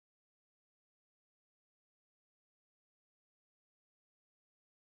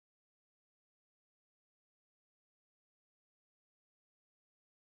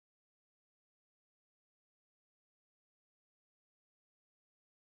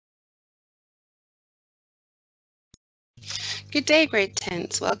Good day, grade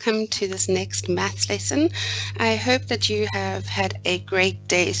 10s. Welcome to this next maths lesson. I hope that you have had a great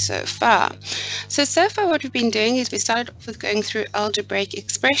day so far. So far what we've been doing is we started off with going through algebraic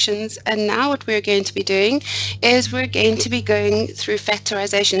expressions, and now what we're going to be doing is we're going to be going through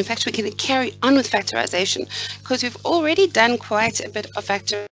factorization. In fact, we're going to carry on with factorization because we've already done quite a bit of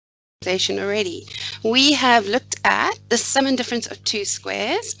factorization already. We have looked at the sum and difference of two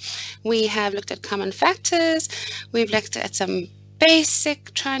squares. We have looked at common factors. We've looked at some basic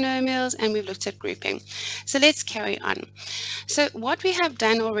trinomials, and we've looked at grouping. So let's carry on. So what we have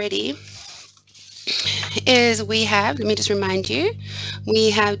done already is let me just remind you, we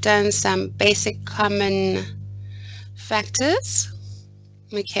have done some basic common factors.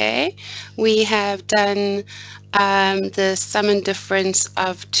 Okay, we have done the sum and difference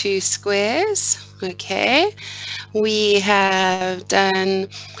of two squares. Okay, we have done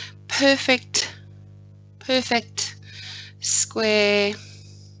perfect square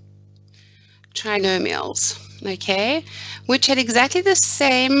trinomials, okay, which had exactly the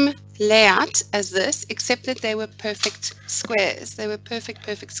same layout as this, except that they were perfect squares. They were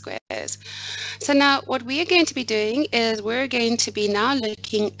perfect squares. So now what we are going to be doing is we're going to be now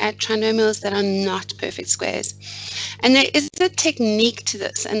looking at trinomials that are not perfect squares. And there is a technique to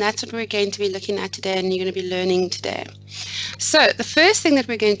this, and that's what we're going to be looking at today, and you're going to be learning today. So the first thing that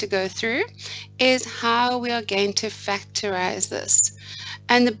we're going to go through is how we are going to factorize this.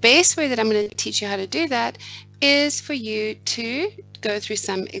 And the best way that I'm going to teach you how to do that is for you to go through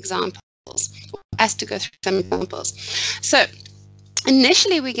some examples, us to go through some examples. So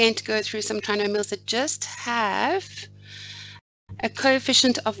initially we're going to go through some trinomials that just have a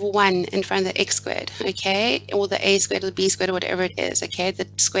coefficient of 1 in front of the x squared, okay, or the a squared or the b squared or whatever it is, okay, the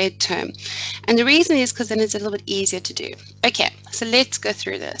squared term. And the reason is because then it's a little bit easier to do. Okay, so let's go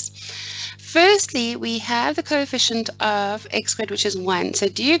through this. Firstly, we have the coefficient of x squared, which is 1. So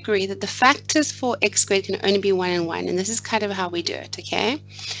do you agree that the factors for x squared can only be 1 and 1? And this is kind of how we do it, okay?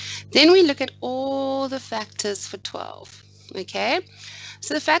 Then we look at all the factors for 12, okay?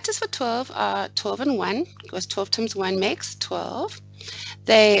 So the factors for 12 are 12 and 1, because 12 times 1 makes 12.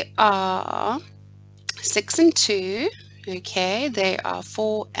 They are 6 and 2, okay? They are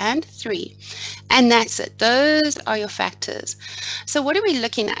 4 and 3. And that's it. Those are your factors. So what are we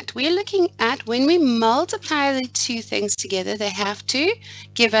looking at? We're looking at when we multiply the two things together, they have to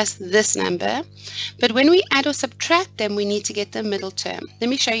give us this number. But when we add or subtract them, we need to get the middle term. Let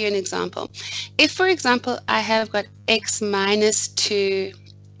me show you an example. If, for example, I have got x minus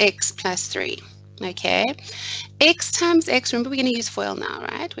 2x plus 3, okay? X times x, remember we're going to use FOIL now,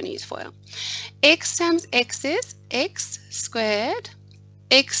 right? We're going to use FOIL. X times x is x squared.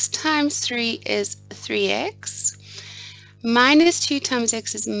 X times 3 is 3x. Minus 2 times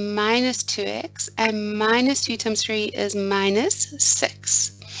x is minus 2x. And minus 2 times 3 is minus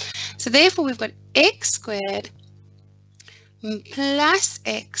 6. So therefore, we've got x squared plus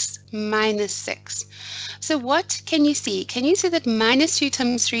x minus 6. So what can you see? Can you see that minus 2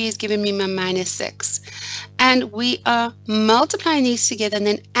 times 3 is giving me my minus 6? And we are multiplying these together and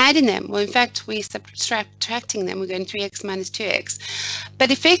then adding them. Well, in fact, we're subtracting them. We're going 3x minus 2x.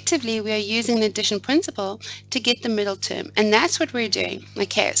 But effectively, we are using an addition principle to get the middle term. And that's what we're doing.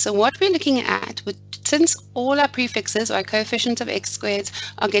 Okay, so what we're looking at, since all our prefixes or coefficients of x squareds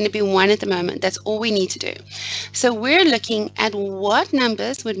are going to be 1 at the moment, that's all we need to do. So we're looking at what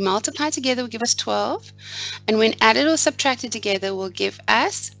numbers would multiply together will give us 12. And when added or subtracted together will give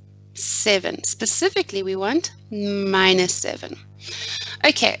us 7. Specifically, we want minus 7.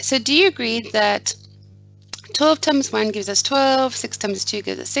 Okay, so do you agree that 12 times 1 gives us 12, 6 times 2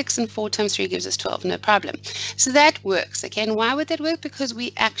 gives us 6, and 4 times 3 gives us 12? No problem. So that works, okay? And why would that work? Because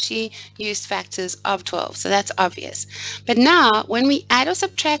we actually used factors of 12, so that's obvious. But now, when we add or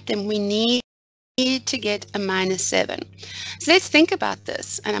subtract them, we need to get a minus 7. So let's think about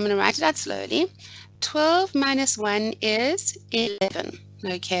this, and I'm going to write it out slowly. 12 minus 1 is 11,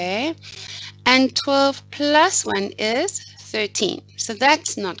 okay? And 12 plus 1 is 13. So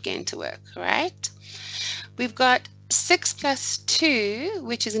that's not going to work, right? We've got 6 plus 2,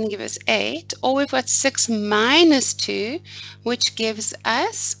 which is going to give us 8, or we've got 6 minus 2, which gives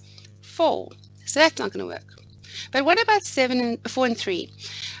us 4. So that's not going to work. But what about 4 and 3?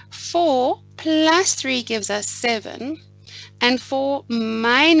 4 plus 3 gives us 7, and 4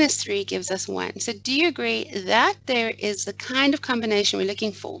 minus 3 gives us 1. So do you agree that there is the kind of combination we're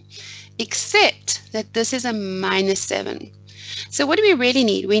looking for, except that this is a minus 7. So what do we really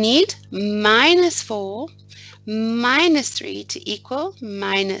need? We need minus 4 minus 3 to equal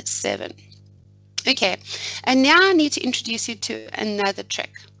minus 7. Okay, and now I need to introduce you to another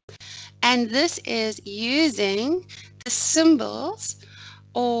trick. And this is using the symbols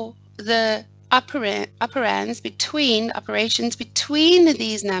or the operands between operations between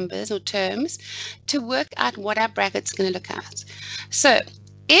these numbers or terms to work out what our bracket's going to look at. So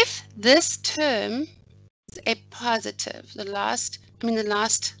if this term is a positive, the last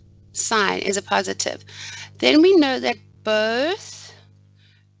sign is a positive, then we know that both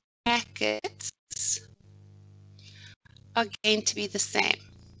brackets are going to be the same.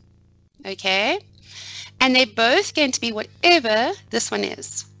 Okay? And they're both going to be whatever this one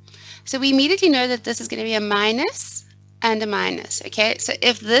is. So we immediately know that this is going to be a minus and a minus. Okay, so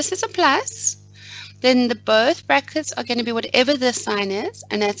if this is a plus, then the both brackets are going to be whatever this sign is,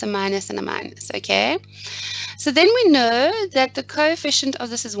 and that's a minus and a minus. Okay, so then we know that the coefficient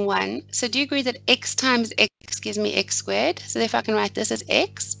of this is 1. So do you agree that x times x gives me x squared? So if I can write this as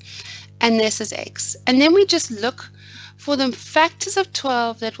x and this is x, and then we just look for the factors of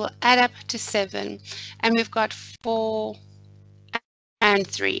 12 that will add up to 7, and we've got 4 and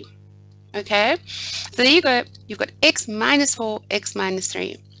 3. Okay, so there you go. You've got x minus 4, x minus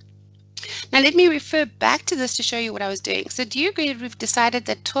 3. Now let me refer back to this to show you what I was doing. So do you agree that we've decided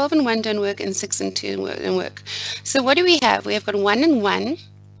that 12 and 1 don't work and 6 and 2 don't work? So what do we have? We have got 1 and 1,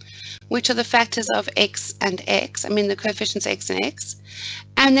 which are the factors of x and x. I mean the coefficients x and x.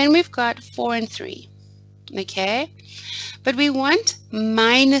 And then we've got 4 and 3. Okay, but we want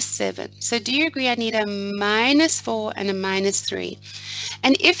minus 7. So do you agree I need a minus 4 and a minus 3?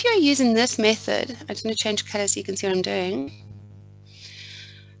 And if you're using this method, I'm just going to change color so you can see what I'm doing.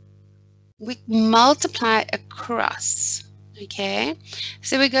 We multiply across. Okay,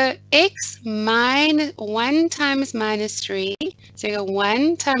 so we go x minus 1 times minus 3. So we go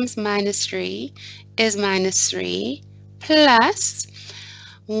 1 times minus 3 is minus 3 plus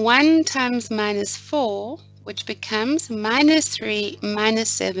 1 times minus 4, which becomes minus 3 minus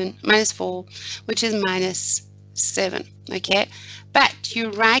 7 minus 4, which is minus 7. Okay, but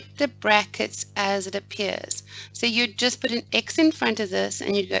you write the brackets as it appears. So you just put an x in front of this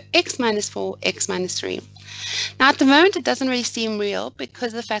and you go x minus 4, x minus 3. Now at the moment it doesn't really seem real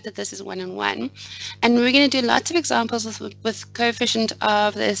because of the fact that this is 1 and 1. And we're going to do lots of examples with coefficient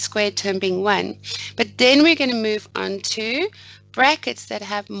of the squared term being 1. But then we're going to move on to brackets that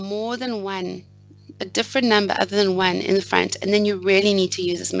have more than 1, a different number other than 1 in the front, and then you really need to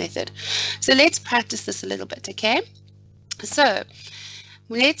use this method. So let's practice this a little bit, okay? So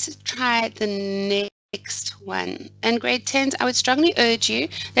let's try the next one. In grade 10s, I would strongly urge you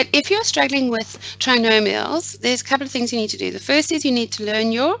that if you're struggling with trinomials, there's a couple of things you need to do. The first is you need to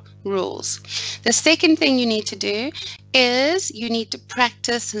learn your rules. The second thing you need to do is you need to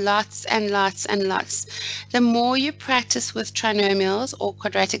practice lots and lots and lots. The more you practice with trinomials or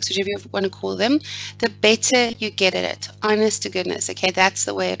quadratics, whichever you want to call them, the better you get at it. Honest to goodness, okay, that's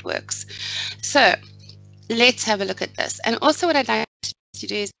the way it works. So let's have a look at this. And also what I'd like to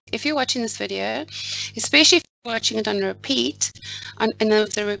do is, if you're watching this video, especially if you're watching it on repeat and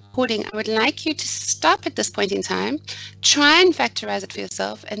the recording, I would like you to stop at this point in time, try and factorize it for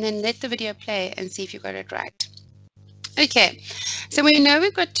yourself, and then let the video play and see if you got it right. Okay, so we know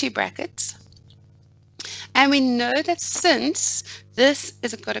we've got 2 brackets, and we know that since this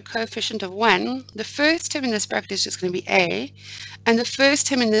has got a coefficient of 1, the first term in this bracket is just going to be a, and the first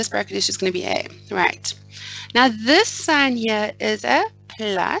term in this bracket is just going to be a, right? Now this sign here is a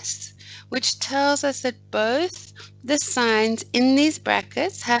plus, which tells us that both the signs in these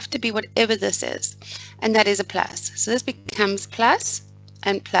brackets have to be whatever this is, and that is a plus. So this becomes plus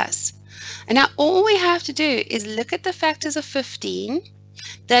and plus. And now all we have to do is look at the factors of 15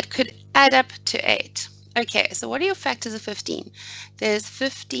 that could add up to 8. Okay, so what are your factors of 15? There's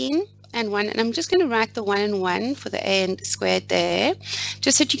 15 and 1, and I'm just going to write the 1 and 1 for the a and squared there,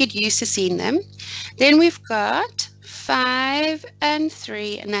 just so that you get used to seeing them. Then we've got 5 and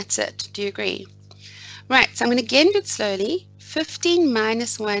 3, and that's it. Do you agree? Right, so I'm going to again do it slowly. 15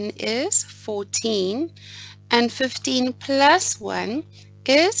 minus 1 is 14, and 15 plus 1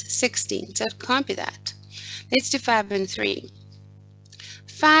 is 16, so it can't be that. Let's do 5 and 3.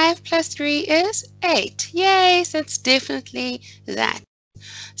 5 plus 3 is 8. Yay, so it's definitely that.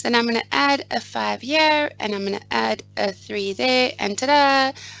 So now I'm going to add a 5 here, and I'm going to add a 3 there, and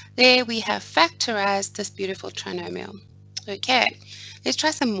ta-da! There we have factorized this beautiful trinomial. Okay, let's try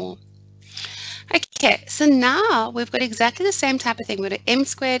some more. Okay, so now we've got exactly the same type of thing. We've got an m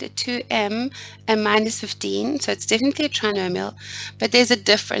squared, 2m, and minus 15. So it's definitely a trinomial, but there's a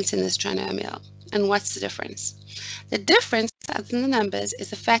difference in this trinomial. And what's the difference? The difference, other than the numbers,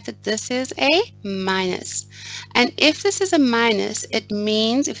 is the fact that this is a minus. And if this is a minus, it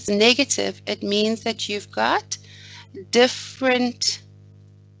means, if it's negative, it means that you've got different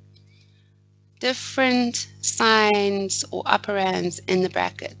different signs or operands in the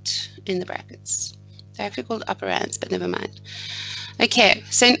brackets. They're actually called operands, but never mind. Okay,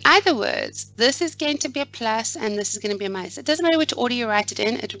 so in other words, this is going to be a plus and this is going to be a minus. It doesn't matter which order you write it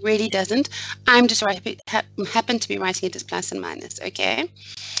in, it really doesn't. I'm just happen to be writing it as plus and minus, okay?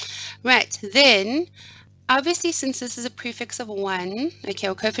 Right, then obviously since this is a prefix of 1, okay,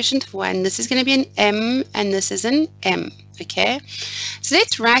 or coefficient of 1, this is going to be an m and this is an m, okay? So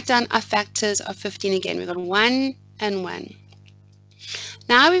let's write down our factors of 15 again. We've got 1 and 1.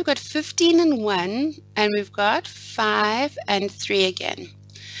 Now we've got 15 and 1, and we've got 5 and 3 again.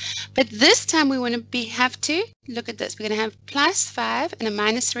 But this time we want to have to look at this. We're going to have plus 5 and a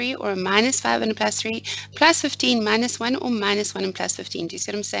minus 3, or a minus 5 and a plus 3, plus 15 minus 1, or minus 1 and plus 15. Do you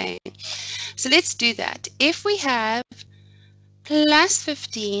see what I'm saying? So let's do that. If we have plus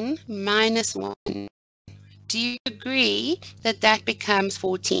 15 minus 1, do you agree that that becomes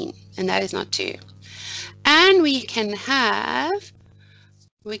 14? And that is not 2. And we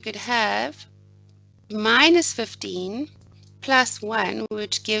could have minus 15 plus 1,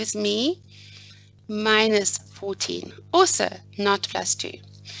 which gives me minus 14, also not plus 2.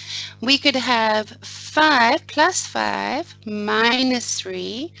 We could have 5 plus 5 minus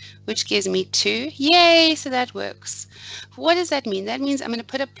 3, which gives me 2. Yay, so that works. What does that mean? That means I'm going to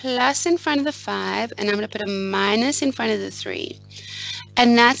put a plus in front of the 5, and I'm going to put a minus in front of the 3.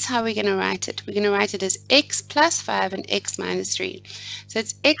 And that's how we're going to write it. We're going to write it as x plus 5 and x minus 3. So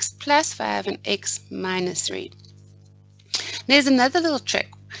it's x plus 5 and x minus 3. There's another little trick.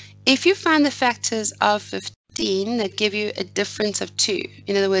 If you find the factors of 15 that give you a difference of 2,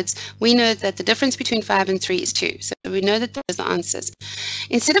 in other words, we know that the difference between 5 and 3 is 2. So we know that those are the answers.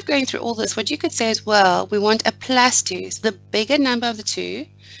 Instead of going through all this, what you could say is, well, we want a plus 2. So the bigger number of the two,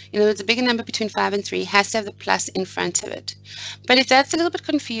 in other words, the bigger number between 5 and 3 has to have the plus in front of it. But if that's a little bit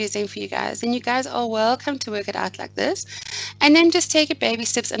confusing for you guys, then you guys are welcome to work it out like this. And then just take it baby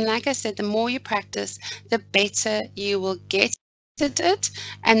steps. And like I said, the more you practice, the better you will get at it.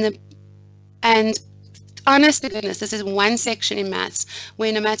 And honest to goodness, this is one section in maths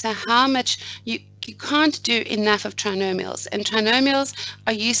where no matter how much you can't do enough of trinomials, and trinomials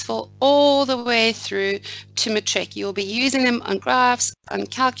are useful all the way through to matric. You'll be using them on graphs, on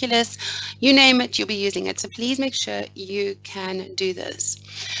calculus, you name it, you'll be using it. So please make sure you can do this.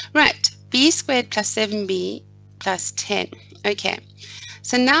 Right, b squared plus 7b plus 10. Okay,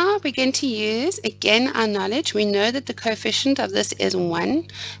 so now we're going to use, again, our knowledge. We know that the coefficient of this is 1,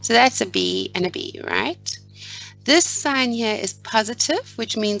 so that's a b and a b, right? This sign here is positive,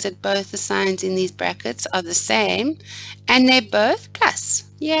 which means that both the signs in these brackets are the same, and they're both plus.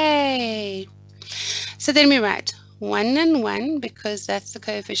 Yay! So then we write 1 and 1 because that's the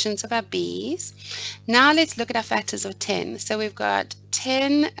coefficients of our b's. Now let's look at our factors of 10. So we've got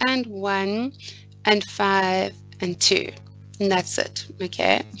 10 and 1 and 5 and 2. And that's it,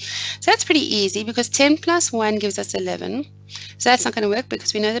 okay? So that's pretty easy because 10 plus 1 gives us 11. So that's not going to work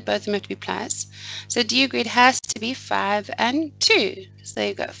because we know that both of them have to be plus. So do you agree it has to be 5 and 2? So there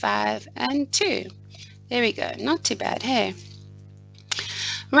you go, 5 and 2. There we go, not too bad, hey?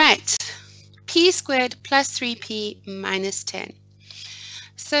 Right, p squared plus 3p minus 10.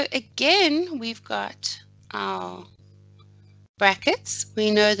 So again, we've got our brackets. We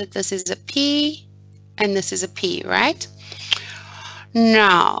know that this is a p and this is a p, right?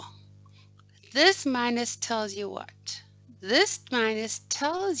 Now, this minus tells you what? This minus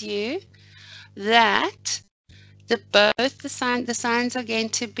tells you that both the signs are going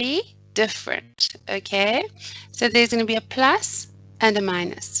to be different, okay? So there's going to be a plus and a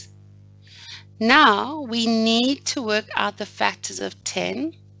minus. Now we need to work out the factors of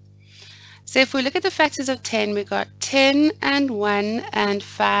 10. So if we look at the factors of 10, we got 10 and 1 and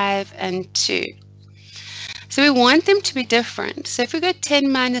 5 and 2. So we want them to be different. So if we go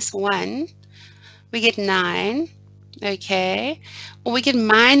 10 minus 1, we get 9, okay? Or we get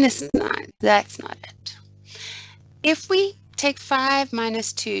minus 9, that's not it. If we take 5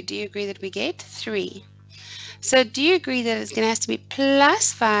 minus 2, do you agree that we get 3? So do you agree that it's going to have to be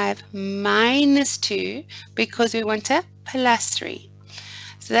plus 5 minus 2 because we want a plus 3?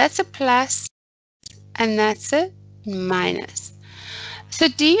 So that's a plus and that's a minus. So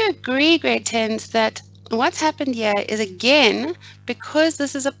do you agree, grade 10s, that what's happened here is, again, because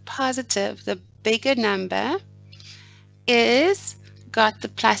this is a positive, the bigger number is got the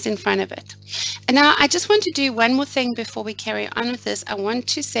plus in front of it. And now I just want to do one more thing before we carry on with this. I want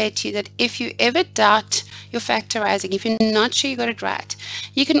to say to you that if you ever doubt your factorizing, if you're not sure you got it right,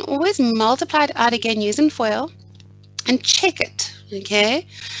 you can always multiply it out again using FOIL and check it, okay?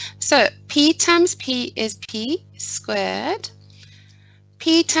 So p times p is p squared.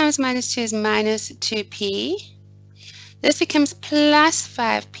 p times minus 2 is minus 2p. This becomes plus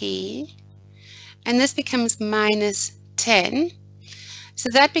 5p. And this becomes minus 10. So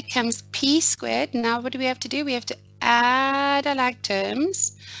that becomes p squared. Now what do we have to do? We have to add our like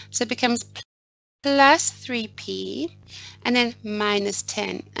terms. So it becomes plus 3p and then minus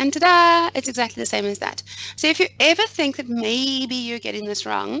 10. And ta-da! It's exactly the same as that. So if you ever think that maybe you're getting this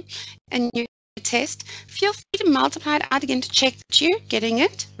wrong and you test, feel free to multiply it out again to check that you're getting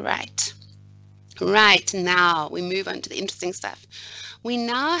it right. Right, now we move on to the interesting stuff. We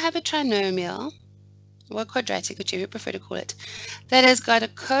now have a trinomial, or quadratic, whichever you prefer to call it, that has got a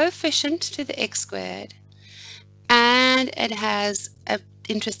coefficient to the x squared, and it has an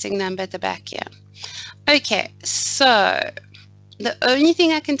interesting number at the back here. Okay, so the only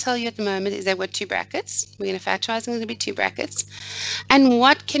thing I can tell you at the moment is there were two brackets. We're going to factorize, and there's going to be two brackets. And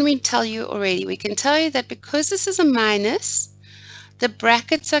what can we tell you already? We can tell you that because this is a minus, the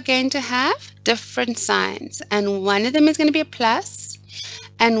brackets are going to have different signs, and one of them is going to be a plus,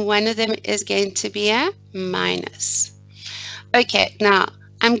 and one of them is going to be a minus. Okay, now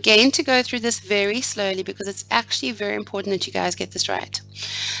I'm going to go through this very slowly because it's actually very important that you guys get this right.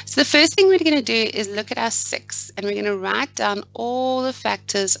 So the first thing we're going to do is look at our 6, and we're going to write down all the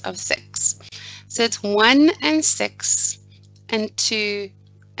factors of 6. So it's 1 and 6 and 2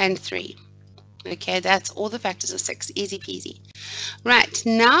 and 3. Okay, that's all the factors of 6, easy peasy. Right,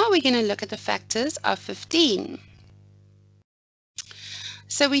 now we're going to look at the factors of 15.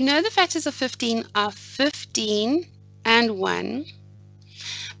 So we know the factors of 15 are 15 and 1,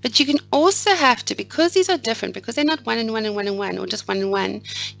 but you can also have to, because these are different, because they're not 1 and 1 and 1 and 1, or just 1 and 1,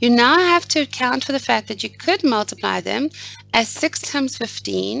 you now have to account for the fact that you could multiply them as 6 times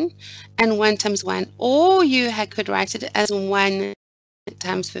 15 and 1 times 1, or you could write it as 1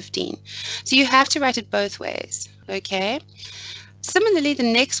 times 15. So you have to write it both ways, okay? Similarly, the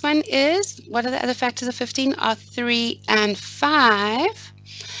next one is, what are the other factors of 15? Are 3 and 5.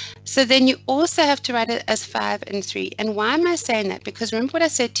 So then you also have to write it as 5 and 3. And why am I saying that? Because remember what I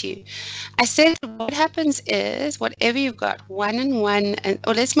said to you. I said what happens is, whatever you've got, 1 and 1,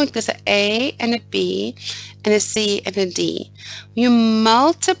 or let's make this an A and a B and a C and a D. You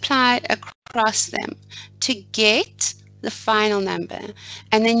multiply across them to get the final number.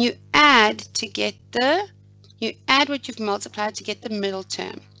 And then you add to get you add what you've multiplied to get the middle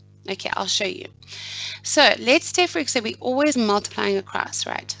term. Okay, I'll show you. So let's take, for example, we're always multiplying across,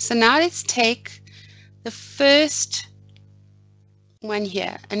 right? So now let's take the first one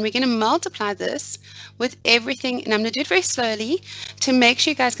here, and we're going to multiply this with everything, and I'm going to do it very slowly to make sure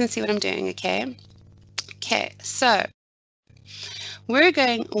you guys can see what I'm doing, okay? Okay, so we're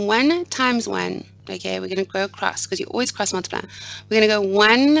going 1 times 1, okay? We're going to go across because you always cross multiply. We're going to go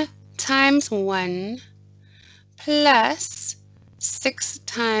 1 times 1 plus 6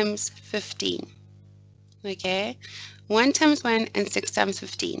 times 15, okay? 1 times 1 and 6 times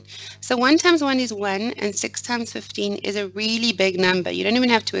 15. So 1 times 1 is 1 and 6 times 15 is a really big number. You don't even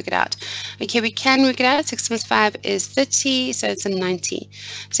have to work it out. Okay, we can work it out. 6 times 5 is 30, so it's a 90.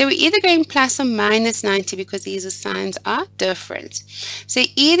 So we're either going plus or minus 90 because these signs are different. So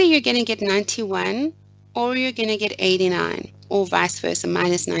either you're going to get 91 or you're going to get 89, or vice versa,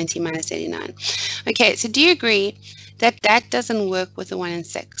 minus 90, minus 89. Okay, so do you agree that that doesn't work with the 1 and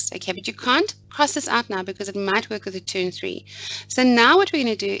 6? Okay, but you can't cross this out now because it might work with the 2 and 3. So now what we're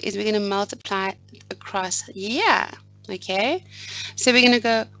going to do is we're going to multiply across here. Okay, so we're going to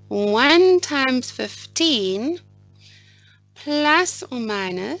go 1 times 15 plus or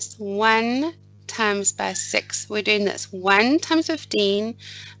minus 1 times by 6. We're doing this 1 times 15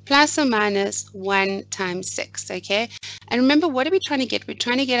 plus or minus 1 times 6, okay? And remember, what are we trying to get? We're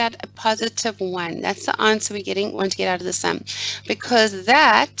trying to get out a positive 1. That's the answer we want to get out of the sum, because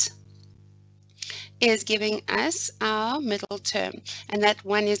that is giving us our middle term, and that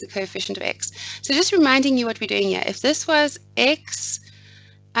 1 is the coefficient of x. So just reminding you what we're doing here. If this was x,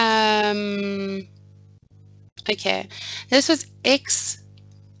 okay, this was x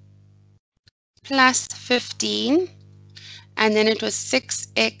plus 15, and then it was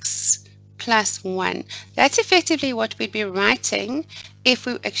 6x plus 1. That's effectively what we'd be writing if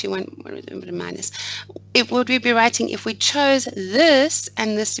we actually want a minus. What we'd be writing if we chose this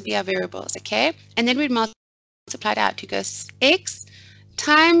and this to be our variables, okay? And then we'd multiply it out. You go x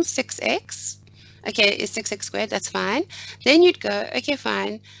times 6x, okay, is 6x squared, that's fine. Then you'd go, okay,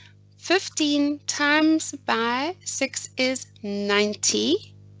 fine, 15 times by 6 is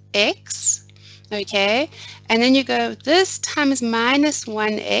 90x, okay, and then you go, this times minus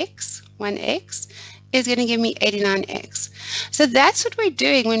 1x is going to give me 89x. So that's what we're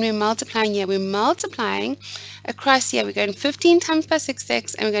doing when we're multiplying here. We're multiplying across here, we're going 15 times by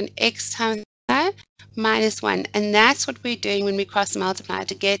 6x, and we're going x times by minus 1. And that's what we're doing when we cross multiply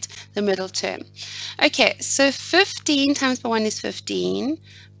to get the middle term. Okay, so 15 times by 1 is 15.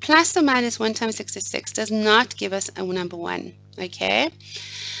 Plus or minus 1 times 6 is 6. Does not give us a number 1. Okay.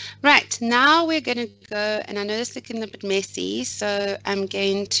 Right, now we're going to go, and I know this is looking a bit messy, so I'm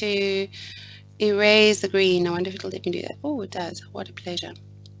going to erase the green. I wonder if it'll let me do that. Oh, it does. What a pleasure.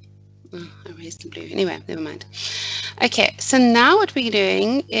 Oh, erase the blue. Anyway, never mind. Okay, so now what we're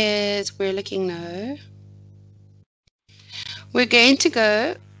doing is we're looking now. We're going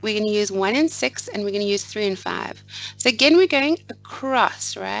to use 1 and 6, and we're going to use 3 and 5. So again, we're going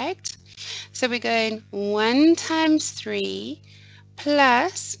across, right? So we're going 1 times 3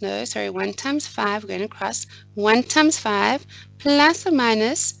 plus, 1 times 5, we're going across, 1 times 5 plus or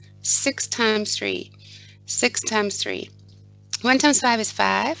minus 6 times 3. 6 times 3. 1 times 5 is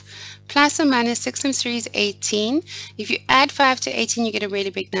 5, plus or minus 6 times 3 is 18. If you add 5 to 18, you get a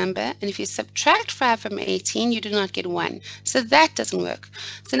really big number. And if you subtract 5 from 18, you do not get 1. So that doesn't work.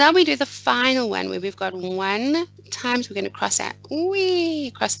 So now we do the final one where we've got 1 times, we're going to cross out,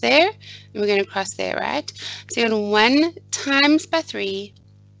 cross there, and we're going to cross there, right? So you're going 1 times by 3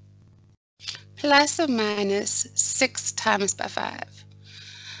 plus or minus 6 times by 5.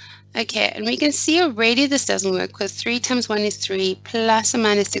 Okay, and we can see already this doesn't work because 3 times 1 is 3 plus or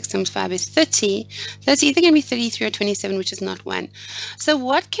minus 6 times 5 is 30. So it's either going to be 33 or 27, which is not 1. So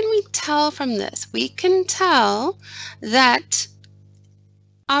what can we tell from this? We can tell that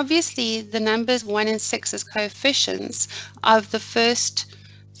obviously the numbers 1 and 6 as coefficients of the first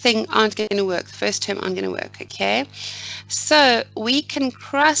thing aren't going to work. The first term aren't going to work, okay? So we can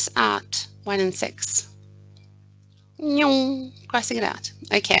cross out 1 and 6. Crossing it out.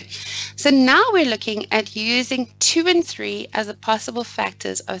 Okay, so now we're looking at using 2 and 3 as the possible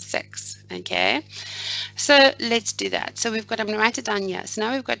factors of 6. Okay, so let's do that. So we've got, I'm going to write it down here. So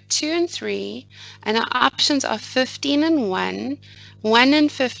now we've got 2 and 3, and our options are 15 and 1, 1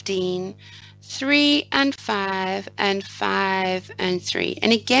 and 15, 3 and 5, and 5 and 3.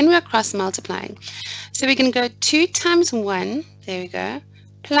 And again, we're cross multiplying. So we can go 2 times 1, there we go,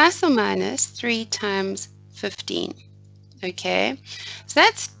 plus or minus 3 times 15. Okay, so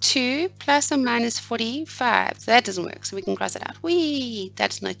that's 2 plus or minus 45. So that doesn't work, so we can cross it out.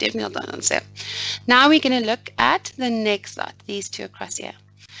 That's not definitely not the answer. Now we're going to look at the next lot, these two across here.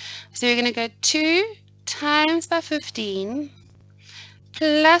 So we're going to go 2 times by 15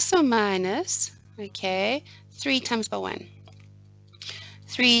 plus or minus, okay, 3 times by 1.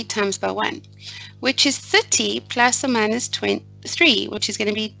 3 times by 1, which is 30 plus or minus 3, which is going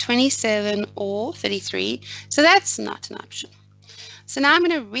to be 27 or 33. So that's not an option. So now I'm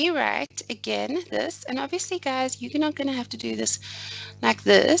going to rewrite again this. And obviously, guys, you're not going to have to do this like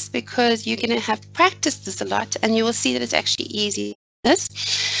this because you're going to have practiced this a lot. And you will see that it's actually easy.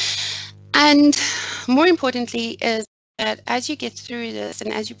 And more importantly is that as you get through this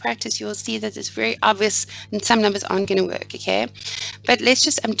and as you practice, you will see that it's very obvious and some numbers aren't going to work, okay? But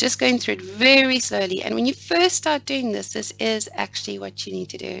I'm just going through it very slowly. And when you first start doing this, this is actually what you need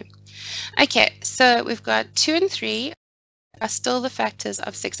to do. Okay, so we've got 2 and 3 are still the factors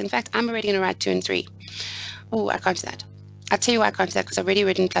of 6. In fact, I'm already going to write 2 and 3. Oh, I can't do that. I'll tell you why I can't do that because I've already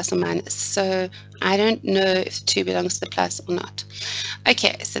written plus or minus. So I don't know if 2 belongs to the plus or not.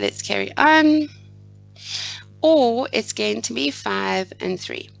 Okay, so let's carry on. Or it's going to be 5 and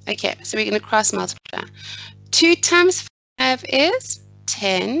 3. Okay, so we're going to cross multiply. 2 times 5 is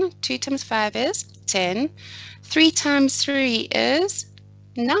 10. 2 times 5 is 10. 3 times 3 is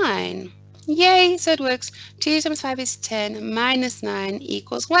 9. Yay, so it works. 2 times 5 is 10 minus 9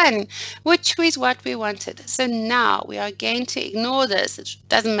 equals 1, which is what we wanted. So now we are going to ignore this. It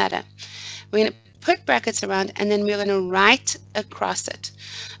doesn't matter. We're going to put brackets around and then we're going to write across it.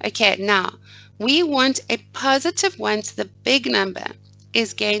 Okay, now we want a positive 1, so the big number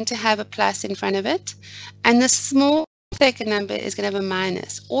is going to have a plus in front of it, and the small second number is going to have a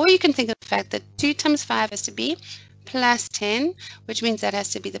minus. Or you can think of the fact that 2 times 5 has to be plus 10, which means that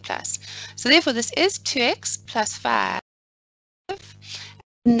has to be the plus. So therefore, this is 2x plus 5,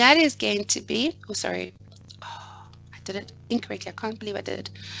 and that is going to be, I did it incorrectly. I can't believe I did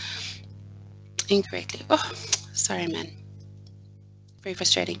it incorrectly. Oh, sorry, man. Very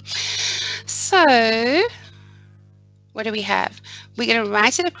frustrating. So what do we have? We're going to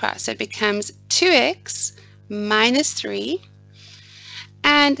write it across. So it becomes 2x minus 3,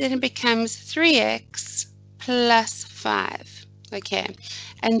 and then it becomes 3x plus 5. Okay,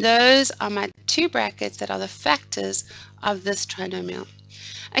 and those are my two brackets that are the factors of this trinomial.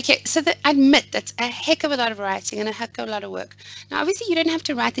 Okay, so admit that's a heck of a lot of writing and a heck of a lot of work. Now, obviously, you don't have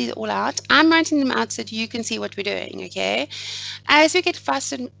to write these all out. I'm writing them out so that you can see what we're doing, okay? As we get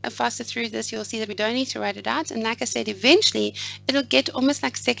faster through this, you'll see that we don't need to write it out. And like I said, eventually, it'll get almost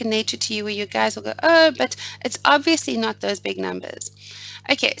like second nature to you where you guys will go, oh, but it's obviously not those big numbers.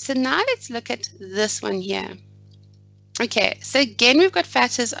 Okay, so now let's look at this one here. Okay, so again, we've got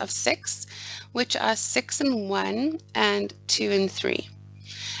factors of 6, which are 6 and 1 and 2 and 3.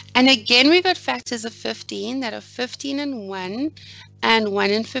 And again, we've got factors of 15 that are 15 and 1 and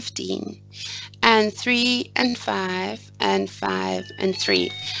 1 and 15 and 3 and 5 and 5 and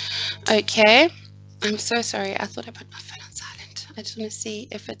 3. Okay, I'm so sorry. I thought I put my phone on silent. I just want to see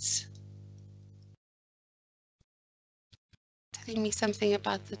if it's telling me something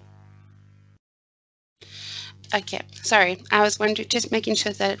about the... Okay, sorry. I was wondering, just making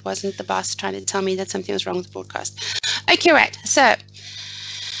sure that it wasn't the boss trying to tell me that something was wrong with the broadcast. Okay, right. So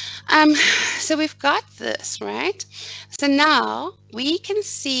we've got this, right? So now we can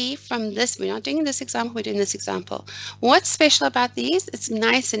see from this, we're not doing this example, we're doing this example. What's special about these? It's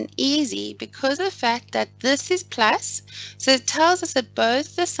nice and easy because of the fact that this is plus. So it tells us that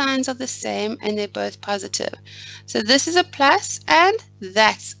both the signs are the same and they're both positive. So this is a plus and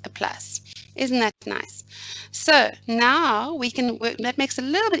that's a plus. Isn't that nice? So now we can work, that makes it a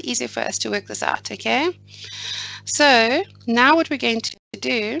little bit easier for us to work this out, okay? So now what we're going to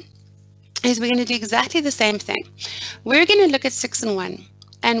do is we're going to do exactly the same thing. We're going to look at 6 and 1,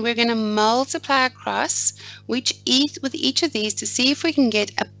 and we're going to multiply across with each of these to see if we can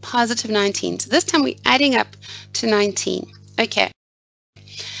get a positive 19. So this time we're adding up to 19. Okay.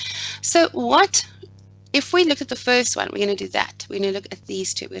 So if we look at the first one, we're going to do that. We're going to look at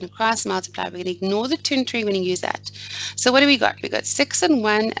these two. We're going to cross multiply. We're going to ignore the 2 and 3. We're going to use that. So what do we got? We got 6 and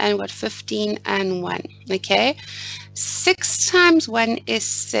 1, and we've got 15 and 1. Okay. 6 times 1 is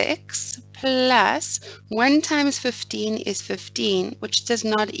 6, plus 1 times 15 is 15, which does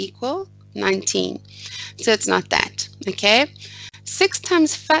not equal 19. So it's not that. Okay. 6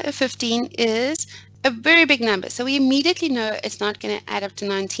 times 15 is a very big number. So we immediately know it's not going to add up to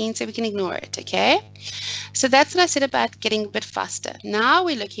 19, so we can ignore it. Okay. So that's what I said about getting a bit faster. Now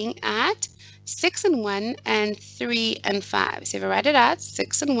we're looking at 6 and 1 and 3 and 5. So if I write it out,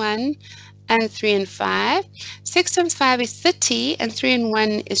 6 and 1 and 3 and 5. 6 times 5 is 30 and 3 and 1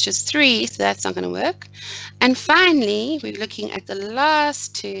 is just 3, so that's not going to work. And finally, we're looking at the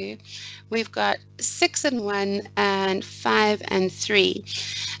last two. We've got 6 and 1 and 5 and 3.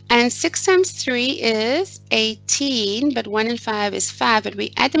 And 6 times 3 is 18, but 1 and 5 is 5, but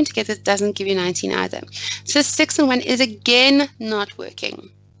we add them together, it doesn't give you 19 either. So 6 and 1 is again not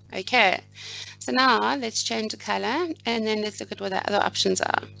working. Okay, so now let's change the color and then let's look at what the other options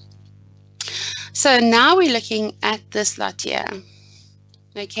are. So now we're looking at this lot here.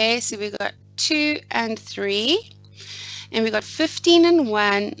 Okay, so we've got 2 and 3, and we've got 15 and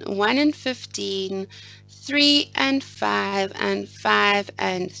 1, 1 and 15, 3 and 5, and 5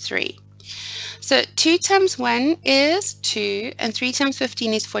 and 3. So 2 times 1 is 2, and 3 times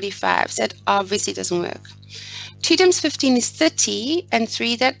 15 is 45, so that obviously doesn't work. 2 times 15 is 30, and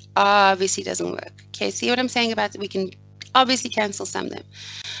 3, that obviously doesn't work. Okay, see what I'm saying about that? We can obviously cancel some of them.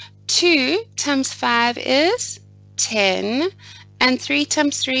 2 times 5 is 10, and 3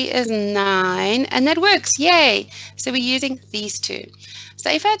 times 3 is 9, and that works, yay! So we're using these two. So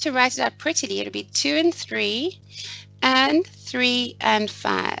if I had to write it out prettily, it would be 2 and 3, and 3 and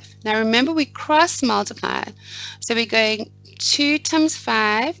 5. Now remember, we cross multiply, so we're going 2 times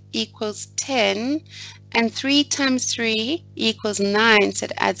 5 equals 10, and 3 times 3 equals 9, so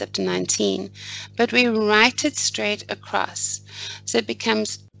it adds up to 19. But we write it straight across, so it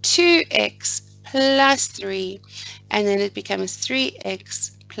becomes 2x plus 3, and then it becomes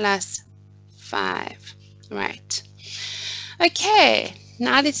 3x plus 5. Right. Okay,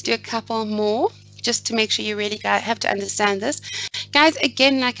 now let's do a couple more just to make sure you really have to understand this. Guys,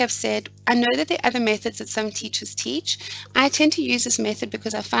 again, like I've said, I know that there are other methods that some teachers teach. I tend to use this method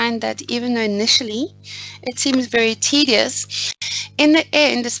because I find that even though initially it seems very tedious, in the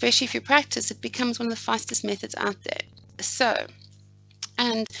end, especially if you practice, it becomes one of the fastest methods out there. So,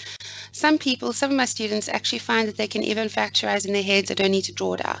 and some people, some of my students actually find that they can even factorize in their heads. They don't need to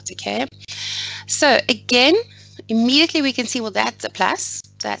draw it out, okay? So again, immediately we can see, well, that's a plus.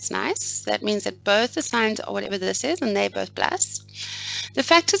 That's nice. That means that both the signs are whatever this is, and they're both plus. The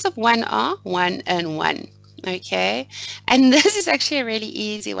factors of 1 are 1 and 1, okay? And this is actually a really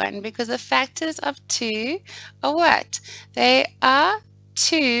easy one because the factors of 2 are what? They are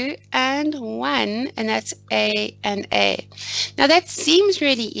 2 and 1, and that's A and A. Now that seems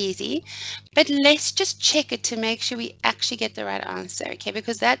really easy, but let's just check it to make sure we actually get the right answer, okay?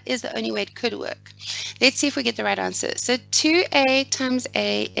 Because that is the only way it could work. Let's see if we get the right answer. So 2A times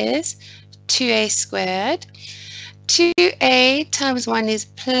A is 2A squared. 2A times 1 is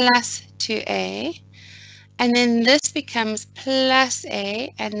plus 2A. And then this becomes plus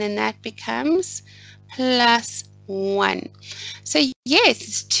A, and then that becomes plus 1. So yes,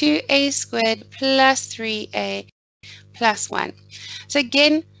 it's 2A squared plus 3A plus 1. So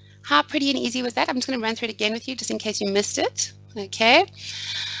again, how pretty and easy was that? I'm just going to run through it again with you just in case you missed it. Okay.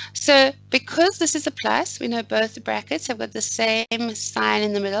 So because this is a plus, we know both the brackets have got the same sign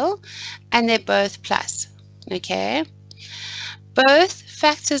in the middle, and they're both plus. Okay. Both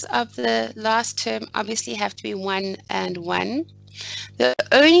factors of the last term obviously have to be 1 and 1. The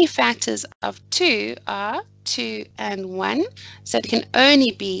only factors of 2 are 2 and 1, so it can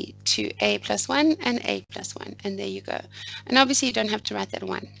only be 2A plus 1 and A plus 1, and there you go. And obviously you don't have to write that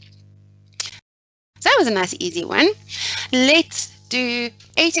 1. So that was a nice easy one. Let's do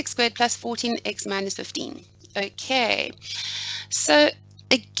 8x squared plus 14x minus 15. Okay, so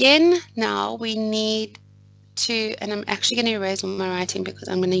again now we need to, and I'm actually going to erase all my writing because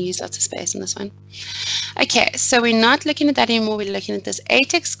I'm going to use lots of space in this one. Okay, so we're not looking at that anymore. We're looking at this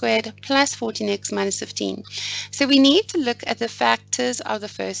 8x squared plus 14x minus 15. So we need to look at the factors of the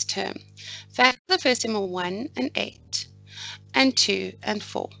first term. Factors of the first term are 1 and 8 and 2 and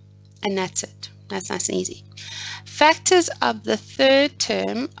 4. And that's it. That's nice and easy. Factors of the third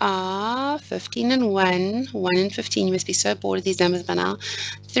term are 15 and 1, 1 and 15. You must be so bored of these numbers by now.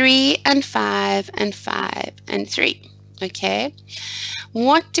 3 and 5 and 5 and 3. Okay.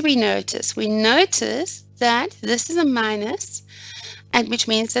 What do we notice? We notice that this is a minus, and which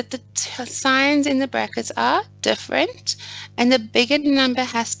means that the signs in the brackets are different, and the bigger number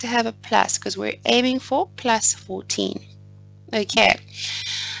has to have a plus because we're aiming for plus 14. Okay.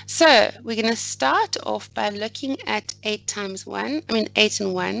 So we're going to start off by looking at 8 and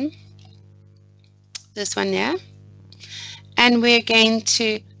 1, this one there, and we're going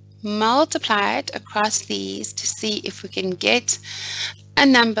to multiply it across these to see if we can get a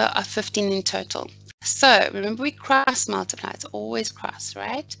number of 15 in total. So remember, we cross multiply, it's always cross,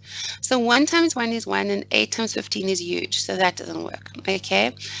 right? So 1 times 1 is 1 and 8 times 15 is huge, so that doesn't work.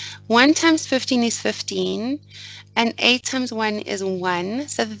 Okay, 1 times 15 is 15 and 8 times 1 is 1,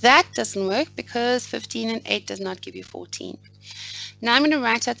 so that doesn't work because 15 and 8 does not give you 14. Now I'm going to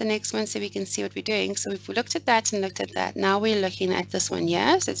write out the next one so we can see what we're doing. So if we looked at that and looked at that, now we're looking at this one,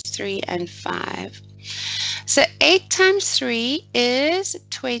 yeah? So it's 3 and 5. So 8 times 3 is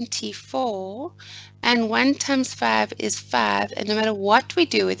 24, and 1 times 5 is 5, and no matter what we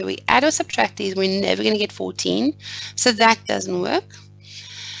do, whether we add or subtract these, we're never going to get 14, so that doesn't work.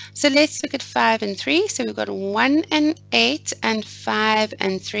 So let's look at 5 and 3. So we've got 1 and 8 and 5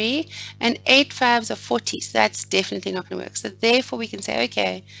 and 3, and 8 5s are 40, so that's definitely not going to work. So therefore we can say,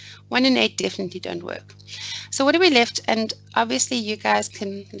 okay, 1 and 8 definitely don't work. So what are we left? And obviously you guys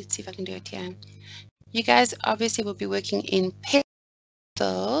can, let's see if I can do it here. You guys obviously will be working in pencil,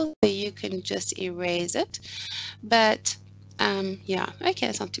 so you can just erase it. But yeah, okay,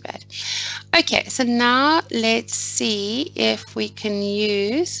 that's not too bad. Okay, so now let's see if we can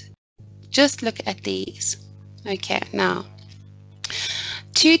use, just look at these. Okay, now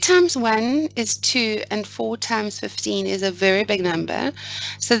 2 times 1 is 2 and 4 times 15 is a very big number,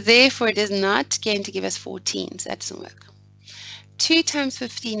 so therefore it is not going to give us 14, so that doesn't work. 2 times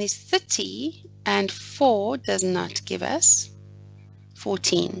 15 is 30 and 4 does not give us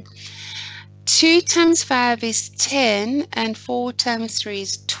 14. 2 times 5 is 10 and 4 times 3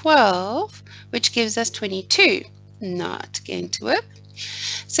 is 12, which gives us 22. Not going to work.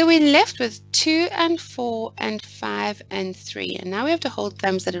 So we're left with 2 and 4 and 5 and 3, and now we have to hold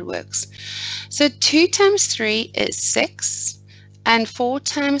thumbs that it works. So 2 times 3 is 6 and 4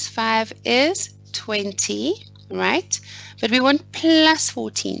 times 5 is 20, right? But we want plus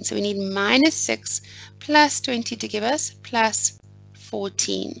 14, so we need minus 6 plus 20 to give us plus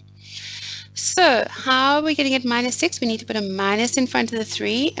 14. So how are we going to get minus 6? We need to put a minus in front of the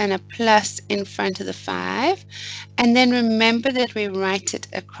 3 and a plus in front of the 5. And then remember that we write it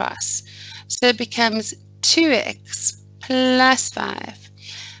across. So it becomes 2x plus 5,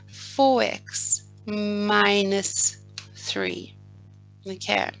 4x minus 3.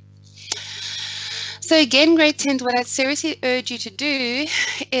 Okay. So So again, grade 10, what I'd seriously urge you to do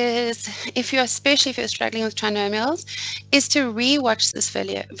is, especially if you're struggling with trinomials, is to re-watch this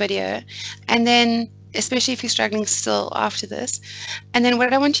video, and then, especially if you're struggling still after this, and then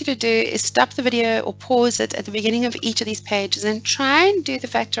what I want you to do is stop the video or pause it at the beginning of each of these pages and try and do the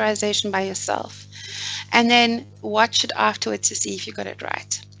factorization by yourself, and then watch it afterwards to see if you got it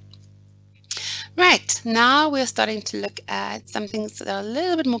right. Right, now we're starting to look at some things that are a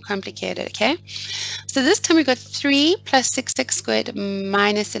little bit more complicated, okay? So this time we got 3 plus 6x squared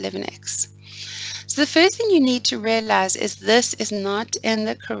minus 11x. So the first thing you need to realize is this is not in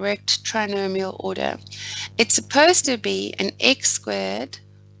the correct trinomial order. It's supposed to be an x squared,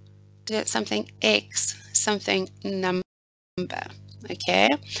 something x, something number, okay?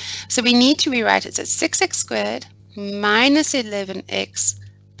 So we need to rewrite it. So 6x squared minus 11x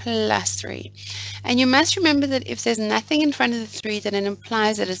plus 3. And you must remember that if there's nothing in front of the 3, then it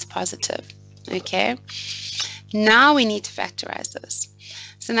implies that it's positive. Okay, now we need to factorize this.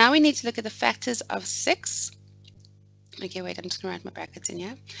 So now we need to look at the factors of 6. Okay, wait, I'm just going to write my brackets in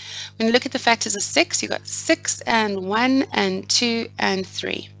here. When you look at the factors of 6, you got 6 and 1 and 2 and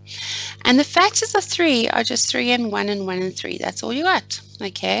 3. And the factors of 3 are just 3 and 1 and 1 and 3. That's all you got.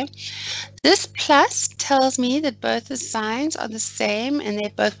 Okay. This plus tells me that both the signs are the same and they're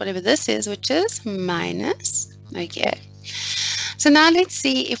both whatever this is, which is minus. Okay. So now let's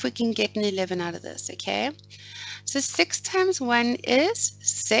see if we can get an 11 out of this. Okay. So 6 times 1 is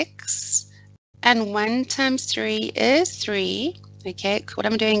 6 and 1 times 3 is 3. Okay. What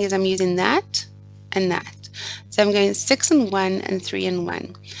I'm doing is I'm using that and that. So I'm going 6 and 1 and 3 and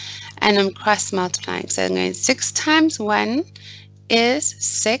 1. And I'm cross multiplying. So I'm going 6 times 1 is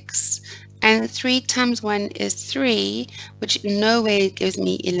 6 and 3 times 1 is 3, which in no way gives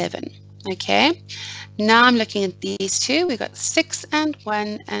me 11. Okay, now I'm looking at these two. We got 6 and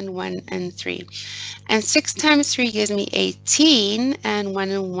 1 and 1 and 3. And 6 times 3 gives me 18 and 1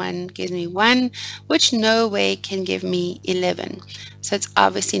 and 1 gives me 1, which no way can give me 11. So it's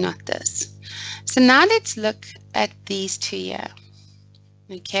obviously not this. So now let's look at these two here.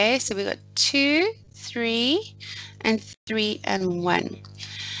 Okay, so we got 2, 3, and 3 and 1.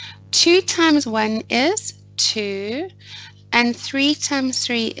 2 times 1 is 2, and 3 times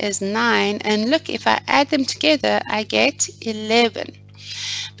 3 is 9. And look, if I add them together, I get 11.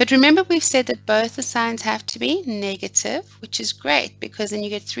 But remember, we've said that both the signs have to be negative, which is great because then you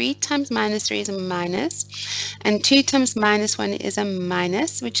get 3 times minus 3 is a minus, and 2 times minus 1 is a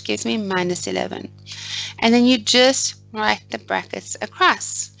minus, which gives me minus 11. And then you just write the brackets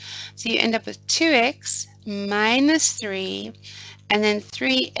across. So you end up with 2x minus 3 and then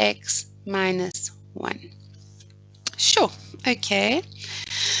 3x minus 1. Sure, okay.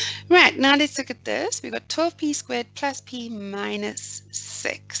 Right, now let's look at this. We've got 12p squared plus p minus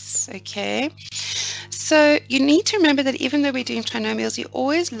 6, okay? So you need to remember that even though we're doing trinomials, you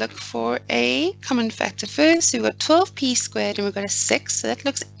always look for a common factor first. So we've got 12p squared and we've got a 6, so that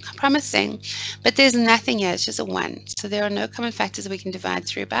looks promising, but there's nothing here, it's just a 1. So there are no common factors that we can divide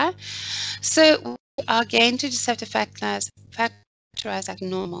through by. So we are going to just have to factorize like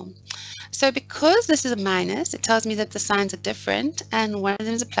normal. So because this is a minus, it tells me that the signs are different, and one of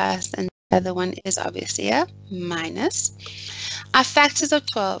them is a plus and the other one is obviously a minus. Our factors of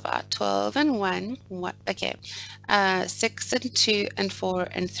 12 are 12 and 1, okay, 6 and 2 and 4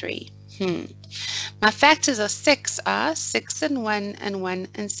 and 3. My factors of 6 are 6 and 1 and 1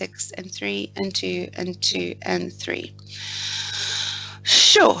 and 6 and 3 and 2 and 2 and 3.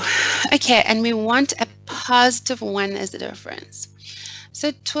 Sure, okay, and we want a positive 1 as the difference.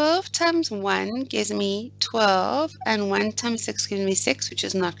 So 12 times 1 gives me 12, and 1 times 6 gives me 6, which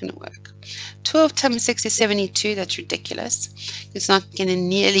is not going to work. 12 times 6 is 72. That's ridiculous. It's not going to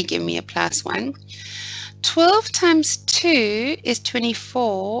nearly give me a plus 1. 12 times 2 is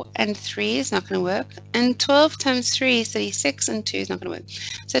 24, and 3 is not going to work. And 12 times 3 is 36, and 2 is not going to work.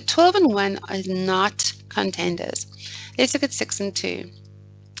 So 12 and 1 are not contenders. Let's look at 6 and 2.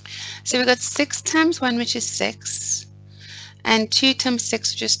 So we've got 6 times 1, which is 6. And 2 times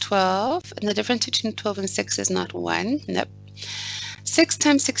 6, which is 12. And the difference between 12 and 6 is not 1. Nope. 6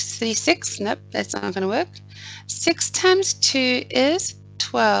 times 6 is 36. Nope, that's not going to work. 6 times 2 is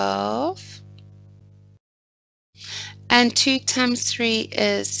 12. And 2 times 3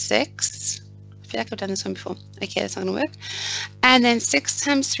 is 6. I feel like I've done this one before. Okay, that's not going to work. And then 6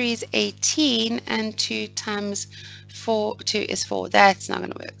 times 3 is 18. And 2 times 2 is 4. That's not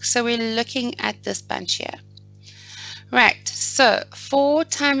going to work. So we're looking at this bunch here. Right, so 4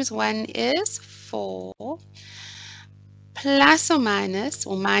 times 1 is 4, plus or minus,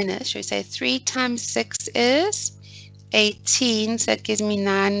 should we say 3 times 6 is 18, so that gives me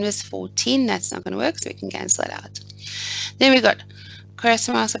 9 minus 14. That's not going to work, so we can cancel it out. Then we got cross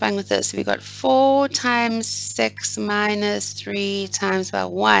multiplying with this. So we got 4 times 6 minus 3 times by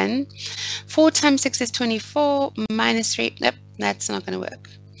 1. 4 times 6 is 24 minus 3. Nope, that's not going to work.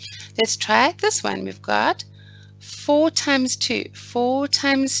 Let's try this one. We've got 4 times 2. 4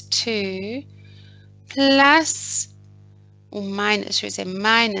 times 2 plus, or minus, should we say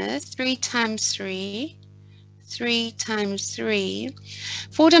minus 3 times 3. 3 times 3.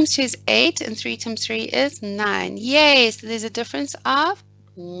 4 times 2 is 8, and 3 times 3 is 9. Yay! So there's a difference of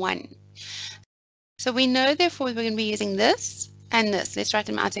 1. So we know, therefore, we're going to be using this and this. Let's write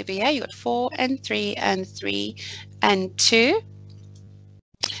them out over here. You got 4 and 3 and 3 and 2.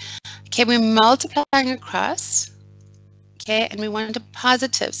 Okay, we're multiplying across. Okay, and we want a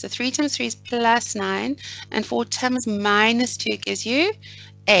positive. So 3 times 3 is plus 9, and 4 times minus 2 gives you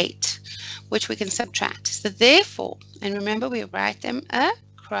 8, which we can subtract. So therefore, and remember we write them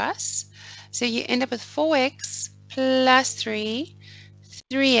across. So you end up with 4x plus 3,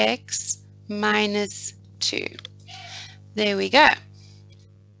 3x minus 2. There we go.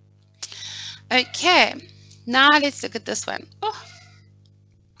 Okay, now let's look at this one.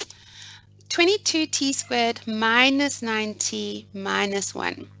 22t squared minus 9t minus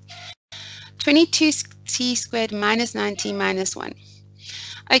 1. 22t squared minus 9t minus 1.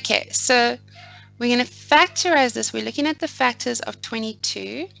 Okay, so we're going to factorize this. We're looking at the factors of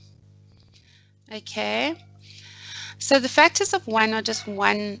 22. Okay, so the factors of 1 are just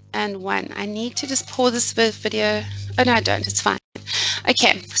 1 and 1. I need to just pause this video. Oh, no, I don't. It's fine.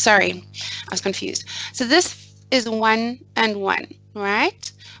 Okay, sorry. I was confused. So this is 1 and 1,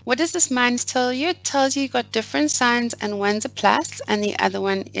 right? What does this minus tell you? It tells you you've got different signs, and one's a plus and the other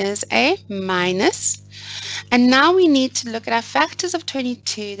one is a minus. And now we need to look at our factors of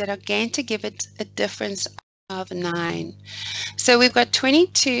 22 that are going to give it a difference of 9. So we've got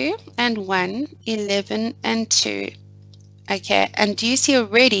 22 and 1, 11 and 2. Okay, and do you see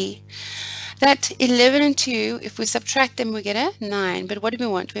already that 11 and 2, if we subtract them, we get a 9. But what do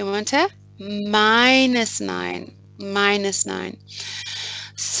we want? We want a minus 9. Minus 9.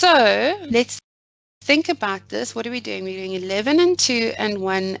 So let's think about this. What are we doing? We're doing 11 and 2 and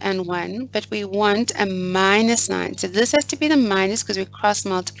 1 and 1, but we want a minus 9. So this has to be the minus because we're cross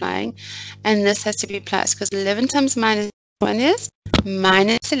multiplying, and this has to be plus because 11 times minus 1 is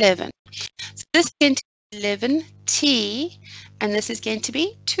minus 11. So this is going to be 11t, and this is going to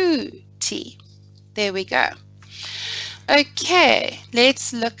be 2t. There we go. Okay,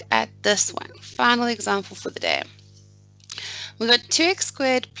 let's look at this one. Final example for the day. We've got 2x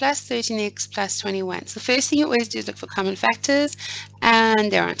squared plus 13x plus 21. So the first thing you always do is look for common factors,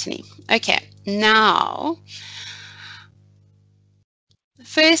 and there aren't any. Okay, now,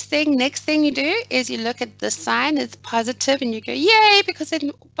 next thing you do is you look at the sign, it's positive, and you go, yay, because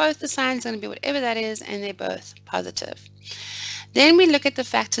then both the signs are going to be whatever that is, and they're both positive. Then we look at the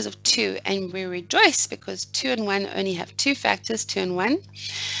factors of 2, and we rejoice because 2 and 1 only have 2 factors, 2 and 1.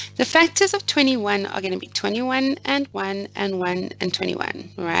 The factors of 21 are going to be 21 and 1 and 1 and 21,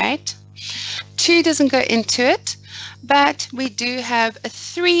 right? 2 doesn't go into it, but we do have a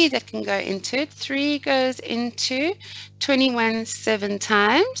 3 that can go into it. 3 goes into 21 7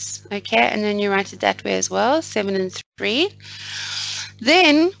 times, okay, and then you write it that way as well, 7 and 3.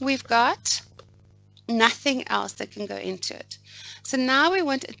 Then we've got nothing else that can go into it. So now we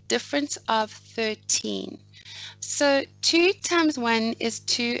want a difference of 13. So 2 times 1 is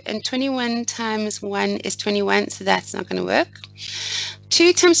 2, and 21 times 1 is 21, so that's not going to work.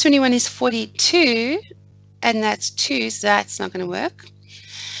 2 times 21 is 42, and that's 2, so that's not going to work.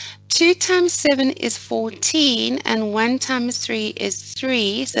 2 times 7 is 14, and 1 times 3 is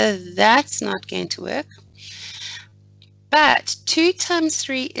 3, so that's not going to work. But 2 times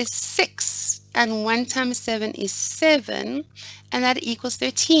 3 is 6, and 1 times 7 is 7, and that equals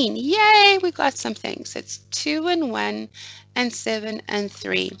 13. Yay, we got something. So it's 2 and 1 and 7 and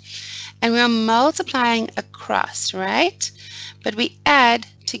 3. And we are multiplying across, right? But we add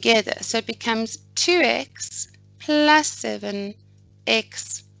together. So it becomes 2x plus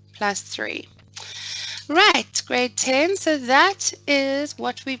 7x plus 3. Right, grade 10. So that is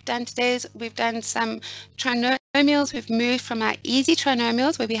what we've done today. We've done some trinomials. We've moved from our easy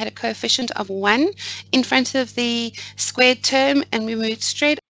trinomials where we had a coefficient of 1 in front of the squared term, and we moved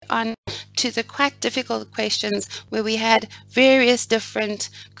straight on to the quite difficult questions where we had various different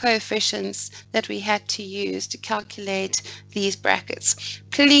coefficients that we had to use to calculate these brackets.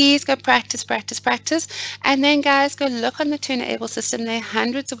 Please go practice, practice, practice. And then guys, go look on the Turner-Able system. There are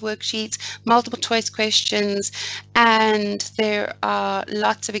hundreds of worksheets, multiple choice questions, and there are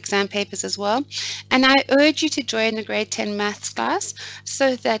lots of exam papers as well. And I urge you to join the grade 10 maths class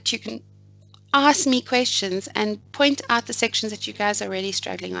so that you can ask me questions and point out the sections that you guys are really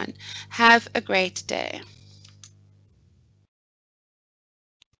struggling on. Have a great day.